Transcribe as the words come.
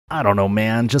I don't know,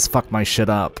 man. Just fuck my shit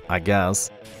up, I guess.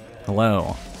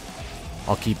 Hello.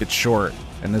 I'll keep it short.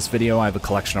 In this video, I have a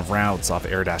collection of routes off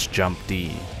Airdash Jump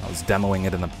D. I was demoing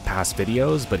it in the past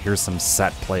videos, but here's some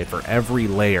set play for every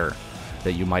layer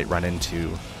that you might run into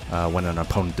when an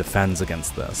opponent defends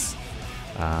against this.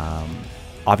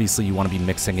 Obviously, you want to be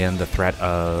mixing in the threat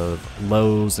of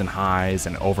lows and highs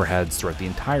and overheads throughout the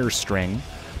entire string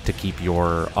to keep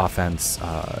your offense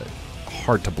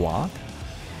hard to block.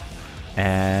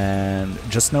 And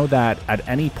just know that at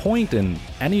any point in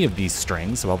any of these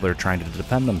strings, while they're trying to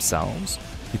defend themselves,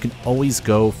 you can always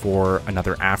go for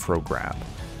another Afro grab.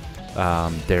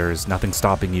 There's nothing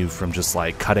stopping you from just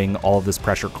like cutting all of this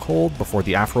pressure cold before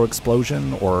the Afro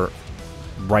explosion, or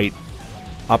right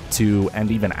up to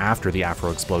and even after the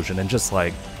Afro explosion, and just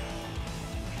like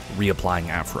reapplying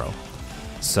Afro.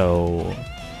 So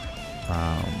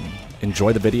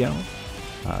enjoy the video.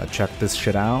 Check this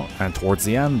shit out, and towards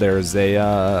the end there's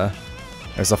a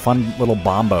fun little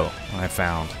bombo I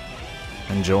found.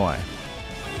 Enjoy.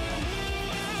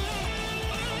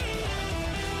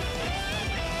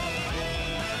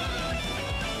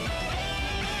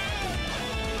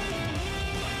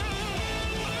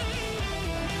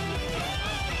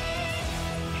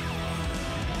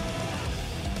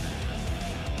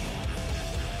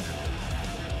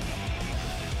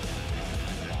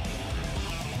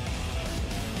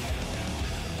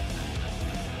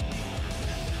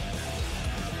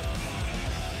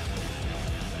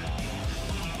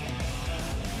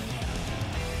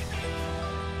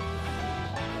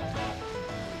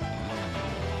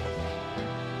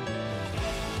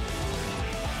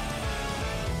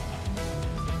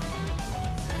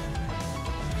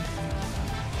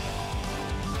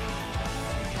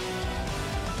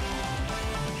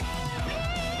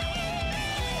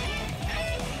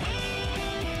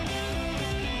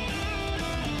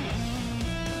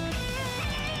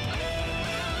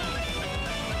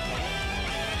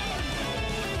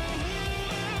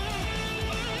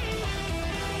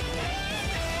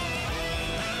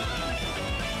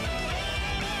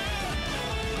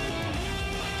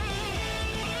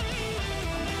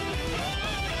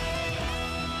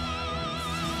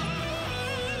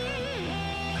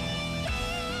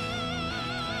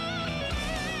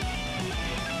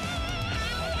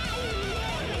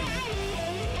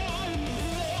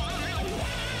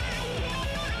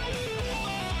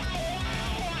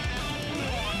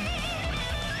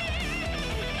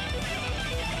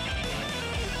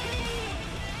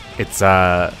 It's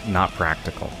not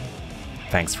practical.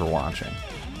 Thanks for watching.